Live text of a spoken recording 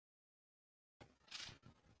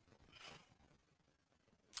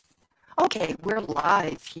Okay, we're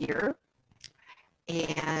live here,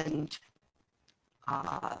 and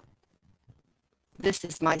this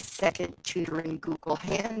is my second Tutoring Google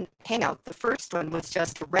Hangout. The first one was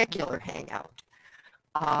just a regular Hangout,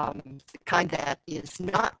 the kind that is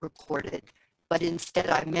not recorded, but instead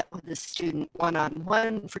I met with a student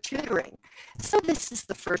one-on-one for tutoring. So this is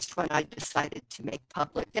the first one I decided to make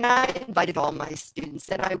public, and I invited all my students,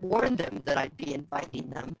 and I warned them that I'd be inviting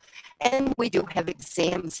them. And we do have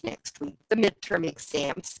exams next week, the midterm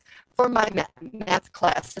exams for my math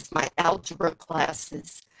classes, my algebra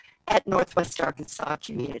classes at Northwest Arkansas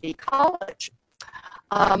Community College.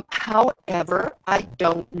 However, I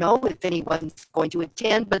don't know if anyone's going to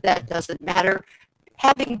attend, but that doesn't matter.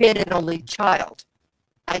 Having been an only child,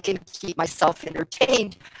 I can keep myself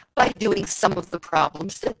entertained by doing some of the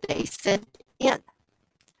problems that they sent in.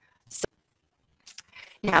 So,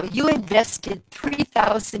 now, you invested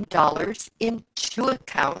 $3,000 in two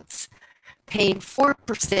accounts, paying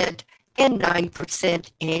 4% and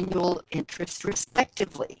 9% annual interest,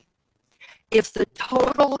 respectively. If the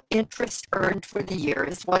total interest earned for the year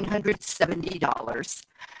is $170,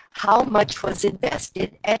 how much was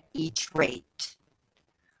invested at each rate?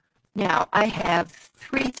 Now, I have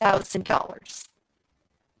 $3,000.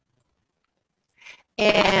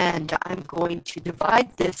 And I'm going to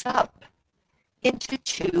divide this up into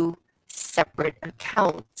two separate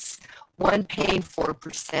accounts, one paying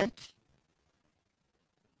 4%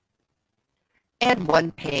 and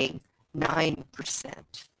one paying 9%.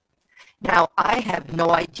 Now, I have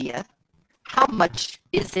no idea how much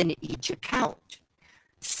is in each account.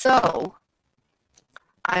 So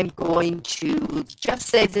I'm going to just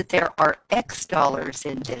say that there are X dollars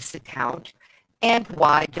in this account and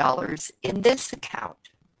Y dollars in this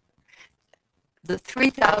account. The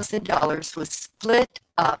 $3,000 was split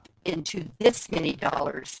up into this many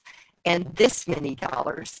dollars and this many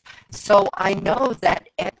dollars. So I know that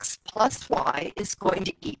X plus Y is going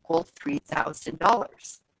to equal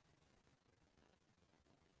 $3,000.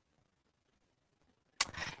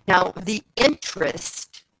 Now, the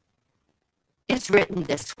interest is written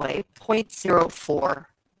this way, 0.04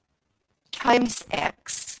 times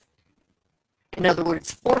X. In other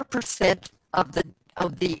words, 4% of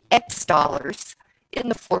the X dollars in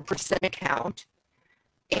the 4% account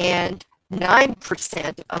and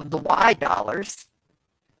 9% of the Y dollars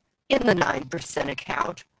in the 9%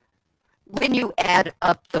 account. When you add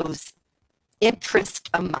up those interest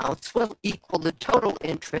amounts will equal the total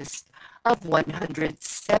interest of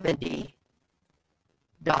 $170.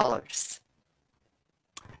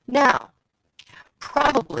 Now,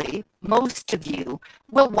 probably most of you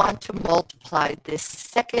will want to multiply this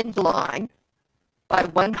second line by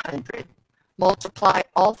 100, multiply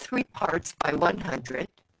all three parts by 100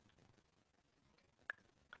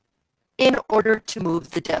 in order to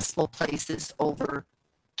move the decimal places over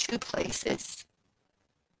two places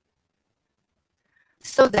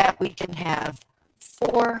so that we can have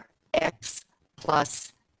 4x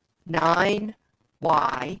plus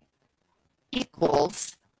 9y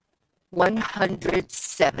equals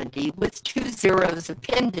 170 with two zeros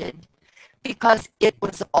appended because it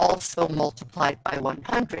was also multiplied by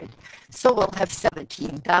 100. So we'll have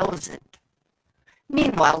 17,000.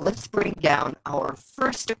 Meanwhile, let's bring down our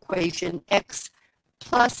first equation, x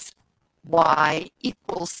plus y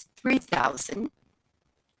equals 3,000.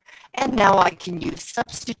 And now I can use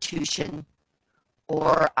substitution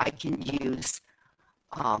or I can use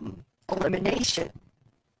elimination.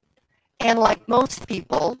 And like most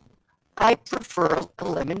people, I prefer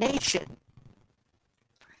elimination.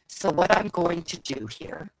 So what I'm going to do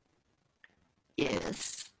here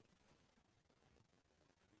is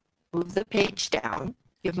move the page down,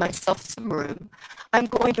 give myself some room. I'm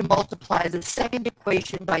going to multiply the second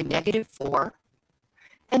equation by -4,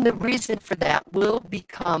 and the reason for that will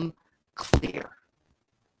become clear.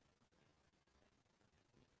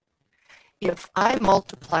 If I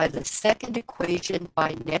multiply the second equation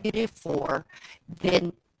by -4,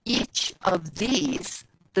 then each of these,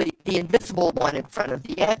 the invisible one in front of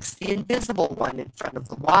the x, the invisible one in front of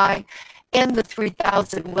the y, and the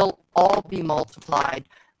 3,000 will all be multiplied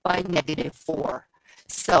by -4.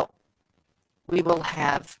 So we will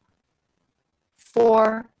have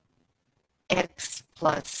 4x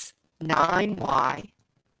plus 9y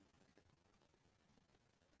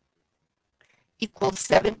equals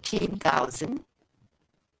 17,000.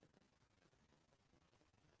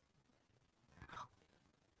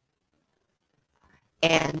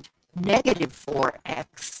 And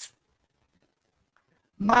 -4x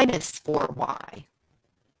minus 4y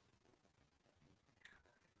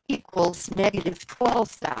equals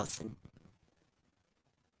 -12,000.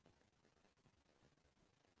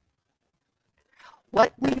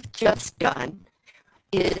 what we've just done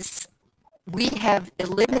is we have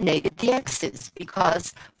eliminated the x's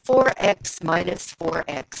because 4x minus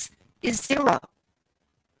 4x is 0.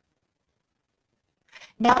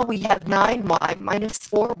 Now we have 9y minus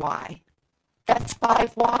 4y. That's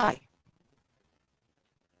 5y.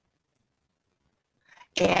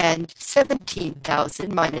 And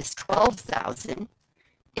 17,000 minus 12,000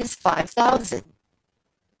 is 5,000.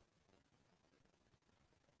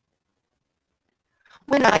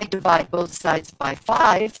 When I divide both sides by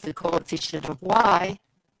 5, the coefficient of y,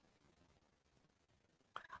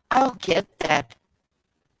 I'll get that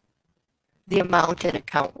the amount in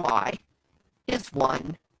account y is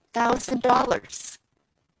 $1,000.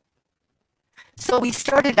 So we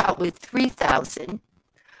started out with 3,000.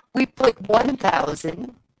 We put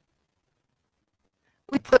 1,000.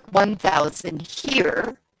 We put 1,000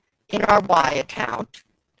 here in our y account,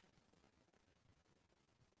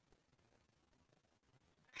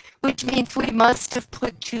 which means we must have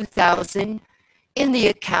put 2,000 in the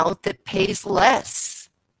account that pays less,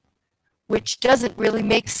 which doesn't really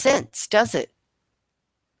make sense, does it?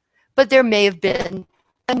 But there may have been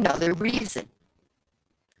another reason.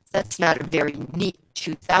 That's not a very neat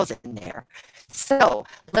 2,000 there. So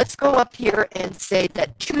let's go up here and say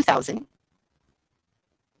that 2,000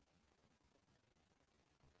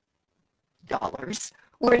 dollars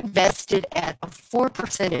were invested at a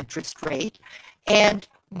 4% interest rate, and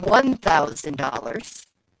 $1,000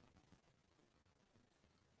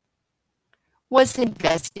 was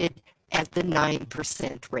invested at the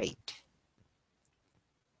 9% rate.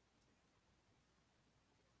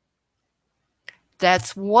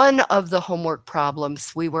 That's one of the homework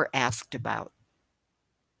problems we were asked about.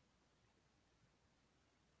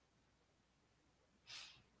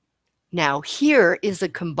 Now here is a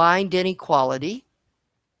combined inequality.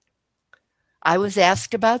 I was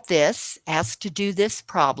asked about this, asked to do this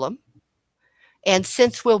problem. And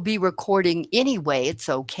since we'll be recording anyway, it's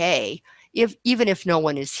okay, even if no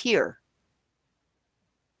one is here.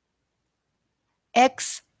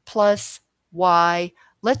 X plus y,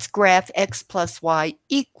 let's graph x plus y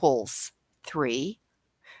equals 3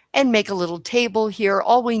 and make a little table here.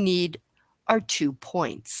 All we need are 2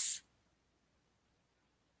 points.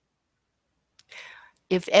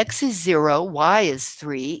 If x is 0, y is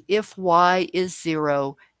 3. If y is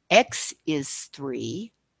 0, x is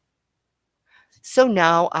 3. So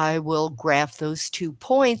now I will graph those 2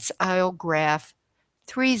 points. I'll graph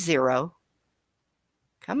 3, 0.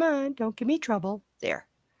 Come on, don't give me trouble. There.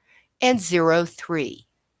 And 0, 3.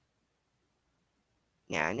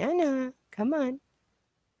 No. Come on.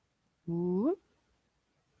 Whoop.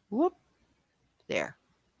 Whoop. There.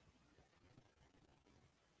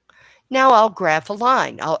 Now I'll graph a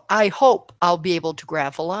line. I hope I'll be able to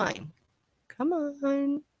graph a line. Come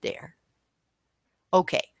on. There.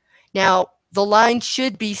 Okay. Now, the line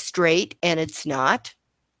should be straight, and it's not.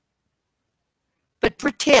 But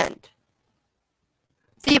pretend.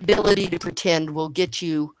 The ability to pretend will get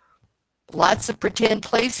you lots of pretend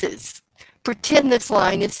places. Pretend this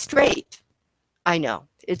line is straight. I know,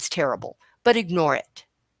 it's terrible, but ignore it.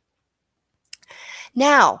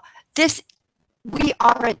 Now, we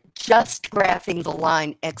aren't just graphing the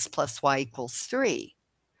line x plus y equals 3.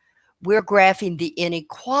 We're graphing the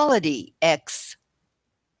inequality x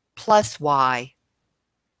plus y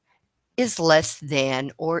is less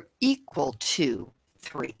than or equal to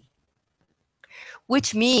 3.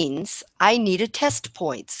 Which means I need a test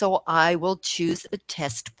point. So I will choose a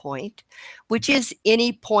test point, which is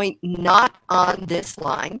any point not on this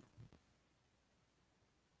line.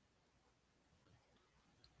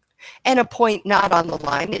 And a point not on the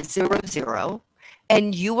line is 0, 0.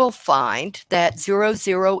 And you will find that 0,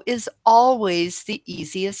 0 is always the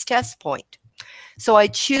easiest test point. So I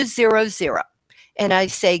choose 0, 0. And I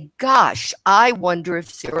say, gosh, I wonder if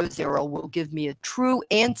 0, 0 will give me a true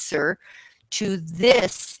answer to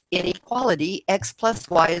this inequality, x plus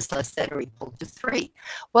y is less than or equal to 3.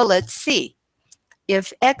 Well, let's see.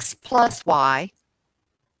 If x plus y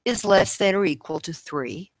is less than or equal to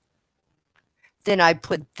 3, then I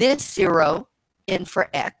put this 0 in for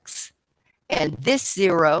x and this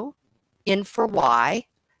 0 in for y,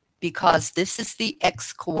 because this is the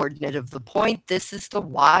x coordinate of the point, this is the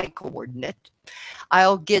y coordinate.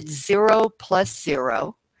 I'll get 0 plus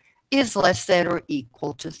 0 is less than or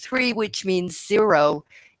equal to 3, which means 0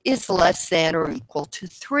 is less than or equal to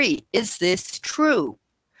 3. Is this true?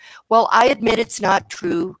 Well, I admit it's not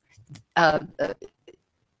true that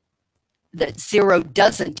 0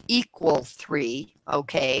 doesn't equal 3,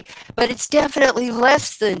 okay? But it's definitely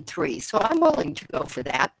less than 3, so I'm willing to go for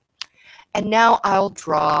that. And now I'll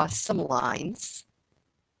draw some lines.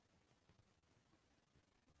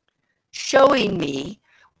 showing me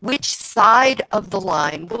which side of the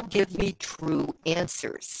line will give me true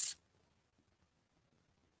answers.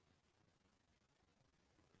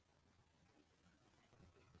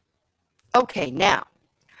 Okay, now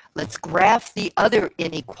let's graph the other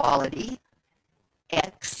inequality.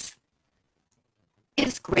 X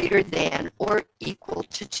is greater than or equal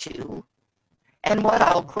to 2. And what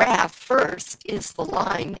I'll graph first is the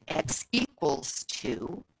line x equals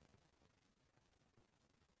 2.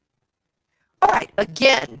 All right,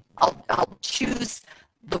 again, I'll choose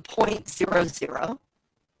the point 0, 0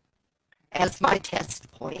 as my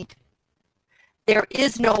test point. There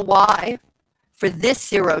is no y for this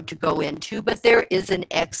 0 to go into, but there is an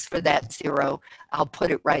x for that 0. I'll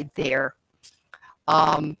put it right there.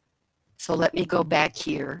 So let me go back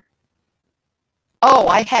here. Oh,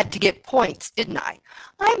 I had to get points, didn't I?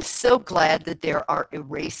 I'm so glad that there are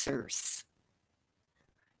erasers.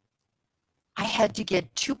 I had to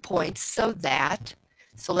get 2 points so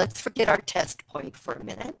let's forget our test point for a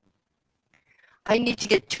minute. I need to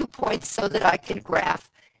get 2 points so that I can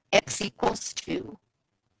graph x equals 2.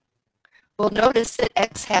 Well, notice that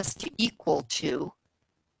x has to equal 2.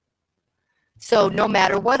 So no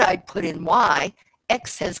matter what I put in y,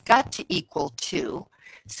 x has got to equal 2.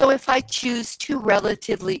 So if I choose two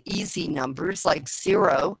relatively easy numbers like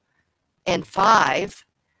 0 and 5,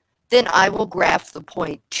 then I will graph the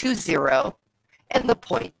point 2, 0 and the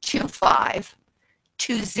point 2, 5.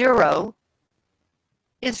 2, 0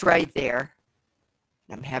 is right there.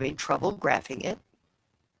 I'm having trouble graphing it.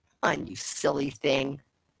 Come on, you silly thing.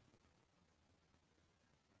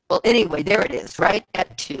 Well, anyway, there it is, right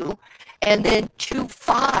at 2. And then 2,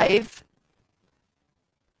 5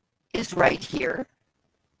 is right here.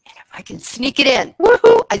 And if I can sneak it in,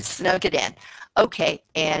 woohoo, I snuck it in. Okay,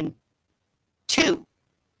 and 2,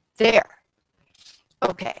 there.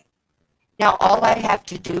 Okay, now all I have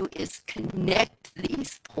to do is connect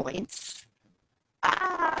these points.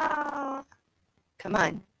 Ah, come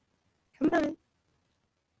on, come on.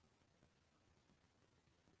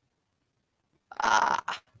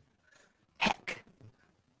 Ah, heck.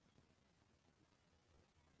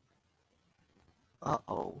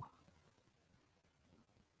 Uh-oh.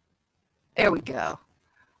 There we go.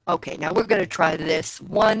 Okay, now we're going to try this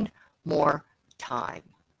one more time.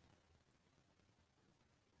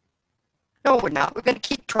 No, we're not. We're going to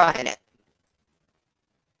keep trying it.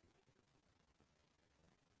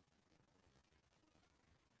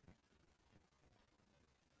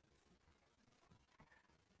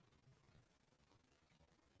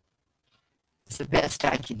 It's the best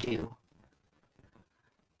I can do.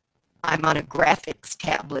 I'm on a graphics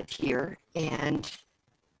tablet here, and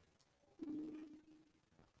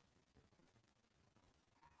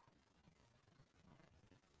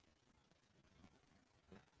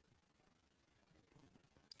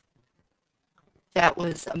that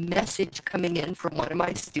was a message coming in from one of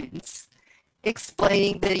my students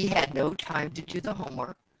explaining that he had no time to do the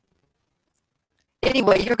homework.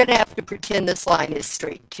 Anyway, you're going to have to pretend this line is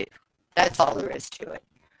straight too. That's all there is to it.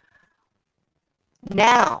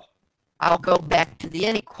 Now, I'll go back to the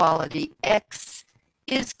inequality. X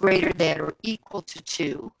is greater than or equal to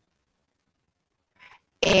 2.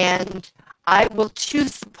 And I will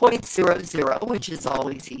choose the point 0, 0, which is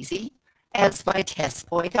always easy, as my test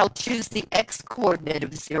point. I'll choose the x coordinate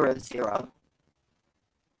of 0, 0.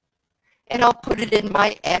 And I'll put it in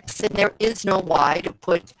my x, and there is no y to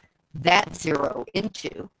put that 0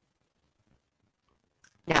 into.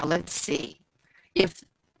 Now let's see. If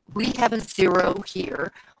we have a 0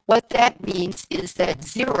 here, what that means is that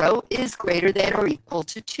 0 is greater than or equal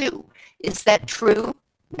to 2. Is that true?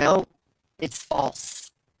 No, it's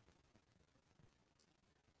false.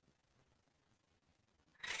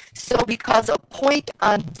 So because a point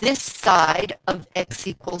on this side of x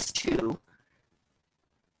equals 2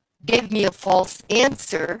 gave me a false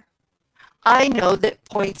answer, I know that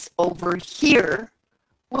points over here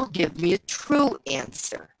will give me a true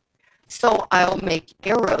answer. So I'll make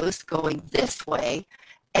arrows going this way.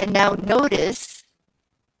 And now notice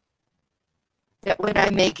that when I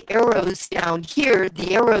make arrows down here,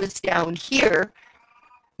 the arrows down here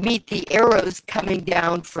meet the arrows coming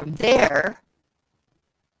down from there.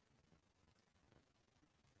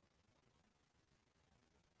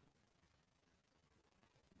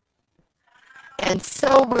 And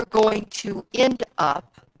so we're going to end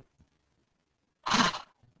up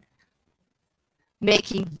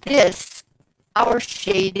making this our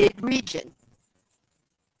shaded region.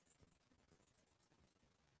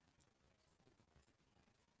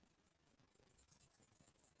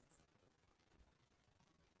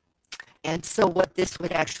 And so what this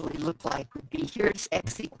would actually look like would be, here's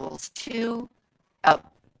x equals 2.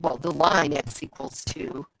 well, the line x equals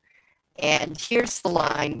 2, and here's the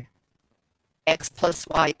line x plus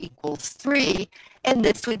y equals 3, and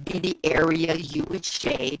this would be the area you would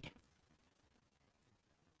shade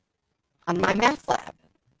on my math lab.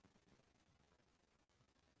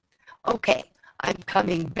 Okay, I'm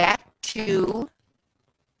coming back to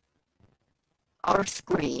our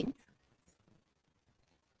screen.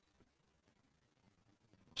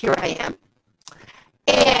 Here I am.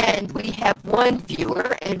 And we have one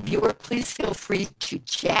viewer, and viewer, please feel free to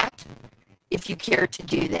chat if you care to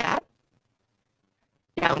do that.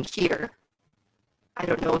 Down here, I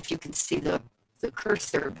don't know if you can see the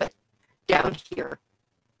cursor, but down here.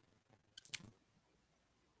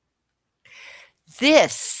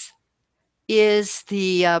 This is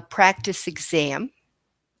the practice exam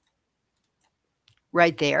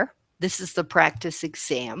right there. This is the practice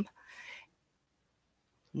exam.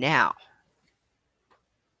 Now,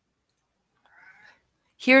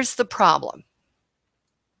 here's the problem.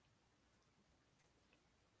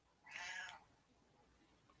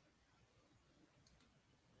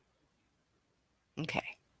 Okay.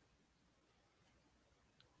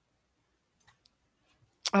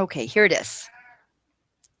 Okay, here it is.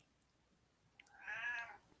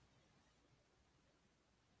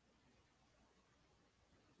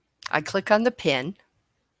 I click on the pin.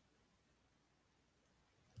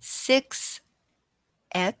 6x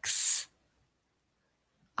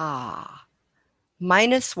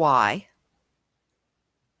minus y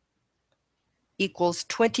equals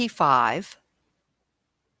 25,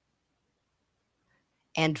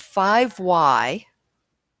 and 5y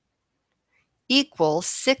equals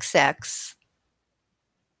 6x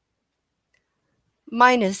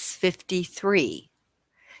minus 53.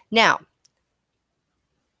 Now,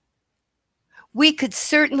 we could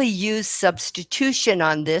certainly use substitution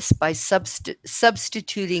on this by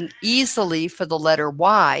substituting easily for the letter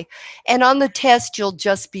y, and on the test you'll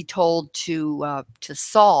just be told to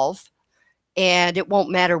solve, and it won't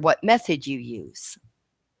matter what method you use.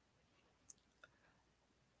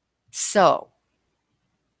 So,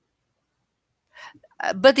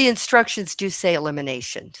 but the instructions do say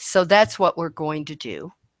elimination, so that's what we're going to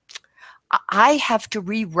do. I have to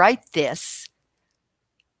rewrite this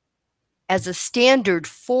as a standard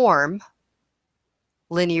form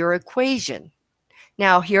linear equation.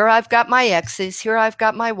 Now, here I've got my x's, here I've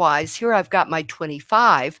got my y's, here I've got my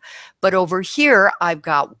 25, but over here I've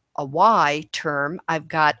got a y term, I've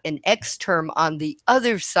got an x term on the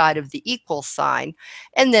other side of the equal sign,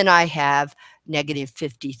 and then I have negative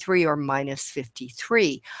 53 or minus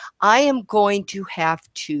 53. I am going to have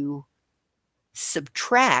to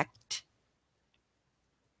subtract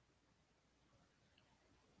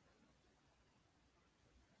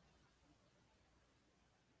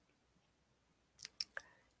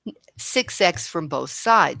 6x from both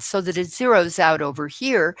sides so that it zeroes out over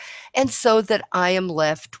here, and so that I am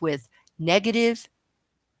left with negative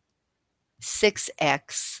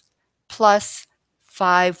 6x plus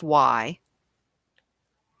 5y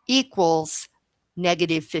equals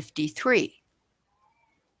negative 53.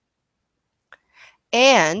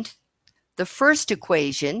 And the first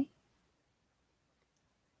equation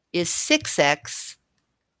is 6x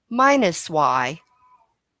minus y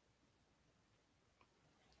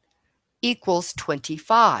equals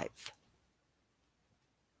 25.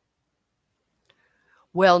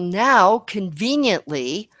 Well, now,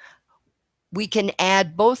 conveniently, we can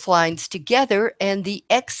add both lines together and the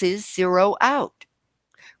x's zero out.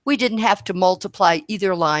 We didn't have to multiply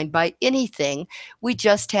either line by anything. We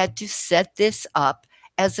just had to set this up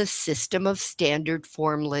as a system of standard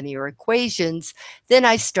form linear equations. Then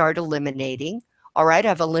I start eliminating. All right,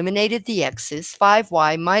 I've eliminated the x's.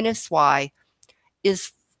 5y minus y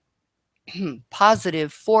is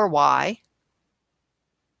positive 4y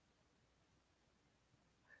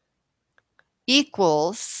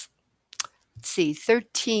equals, let's see,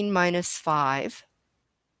 13 minus 5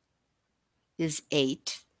 is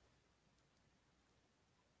 8.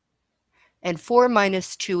 And 4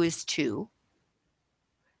 minus 2 is 2.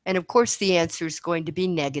 And of course, the answer is going to be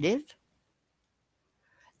negative.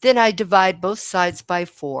 Then I divide both sides by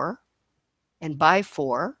 4 and by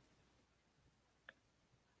 4.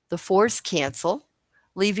 The 4's cancel,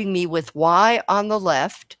 leaving me with y on the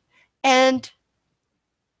left, and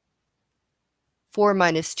 4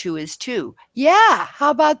 minus 2 is 2. Yeah,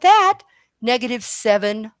 how about that? Negative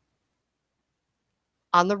 7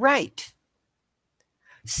 on the right.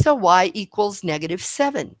 So y equals negative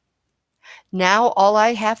 7. Now all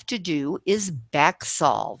I have to do is back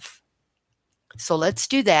solve. So let's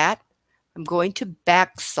do that. I'm going to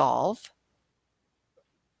back solve.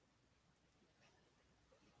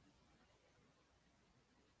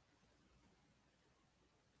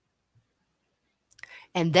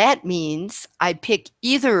 And that means I pick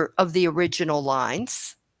either of the original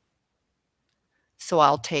lines. So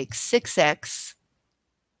I'll take 6x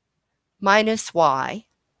minus y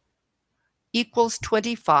equals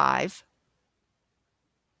 25.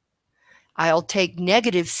 I'll take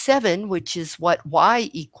 -7, which is what y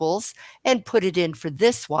equals, and put it in for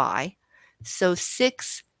this y. So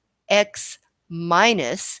 6x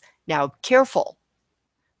minus, now careful,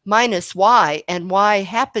 minus y, and y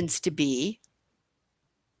happens to be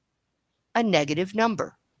a negative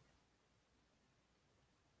number.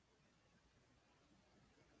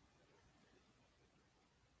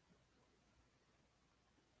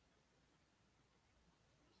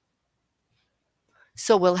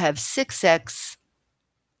 So we'll have 6x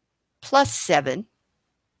plus 7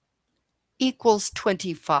 equals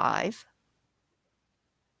 25.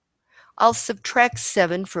 I'll subtract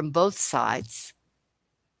 7 from both sides.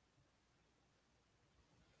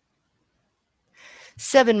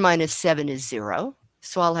 7 minus 7 is 0.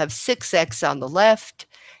 So I'll have 6x on the left,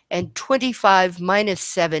 and 25 minus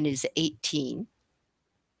 7 is 18.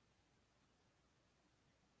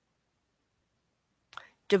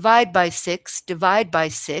 Divide by 6, divide by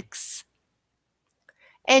 6,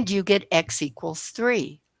 and you get x equals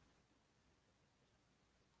 3.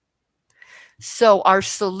 So our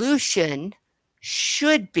solution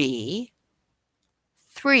should be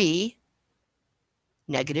 3,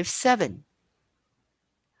 -7.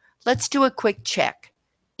 Let's do a quick check.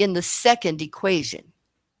 In the second equation,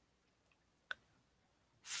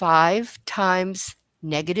 5 times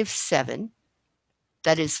 -7,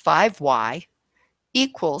 that is 5y,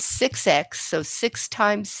 equals 6x, so 6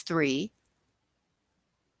 times 3,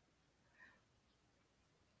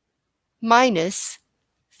 minus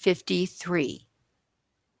 53.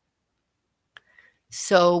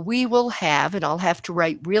 So we will have, and I'll have to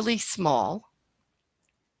write really small,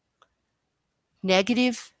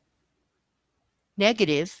 negative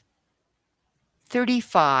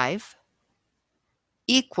 35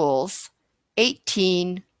 equals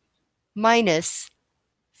 18 minus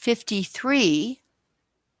 53.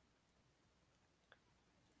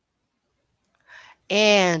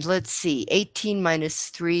 And let's see, 18 minus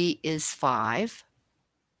 3 is 5.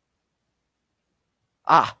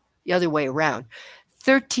 The other way around.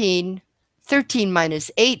 13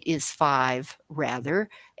 minus 8 is 5, rather,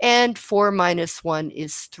 and 4 minus 1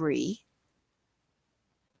 is 3.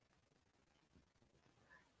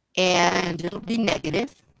 And it'll be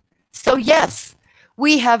negative. So yes,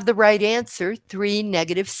 we have the right answer, 3,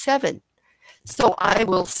 -7. So I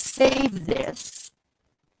will save this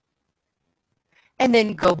and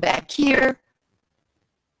then go back here,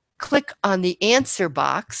 click on the answer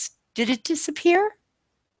box. Did it disappear?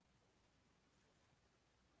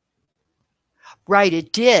 Right,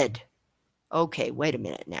 it did. Okay, wait a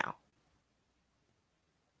minute now.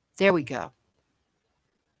 There we go.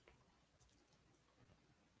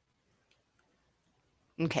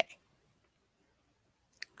 Okay.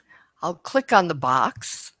 I'll click on the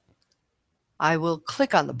box. I will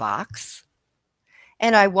click on the box,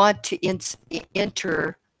 and I want to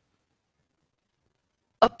enter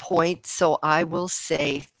a point, so I will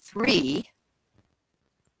say 3,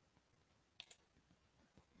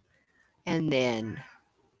 and then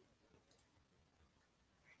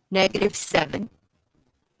 -7.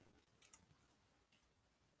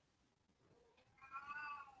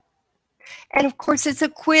 And of course, it's a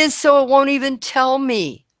quiz, so it won't even tell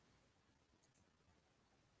me.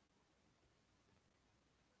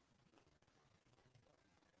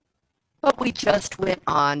 But we just went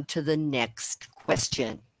on to the next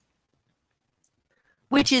question,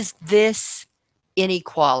 which is this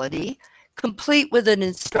inequality, complete with an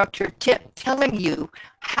instructor tip telling you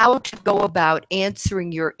how to go about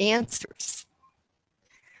answering your answers.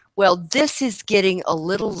 Well, this is getting a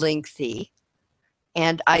little lengthy,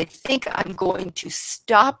 and I think I'm going to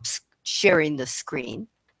stop sharing the screen.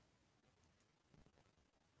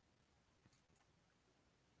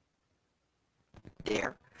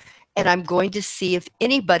 There. And I'm going to see if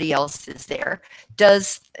anybody else is there.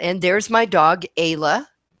 And there's my dog, Ayla,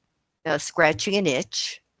 scratching an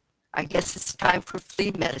itch. I guess it's time for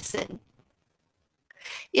flea medicine.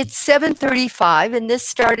 It's 7:35, and this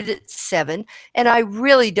started at 7, and I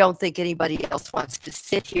really don't think anybody else wants to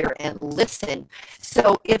sit here and listen.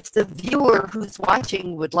 So if the viewer who's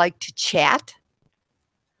watching would like to chat,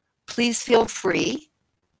 please feel free.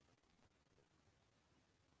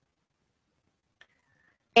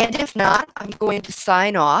 And if not, I'm going to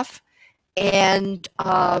sign off and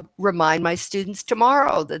remind my students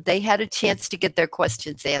tomorrow that they had a chance to get their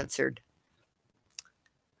questions answered.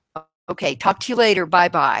 Okay, talk to you later.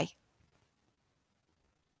 Bye-bye.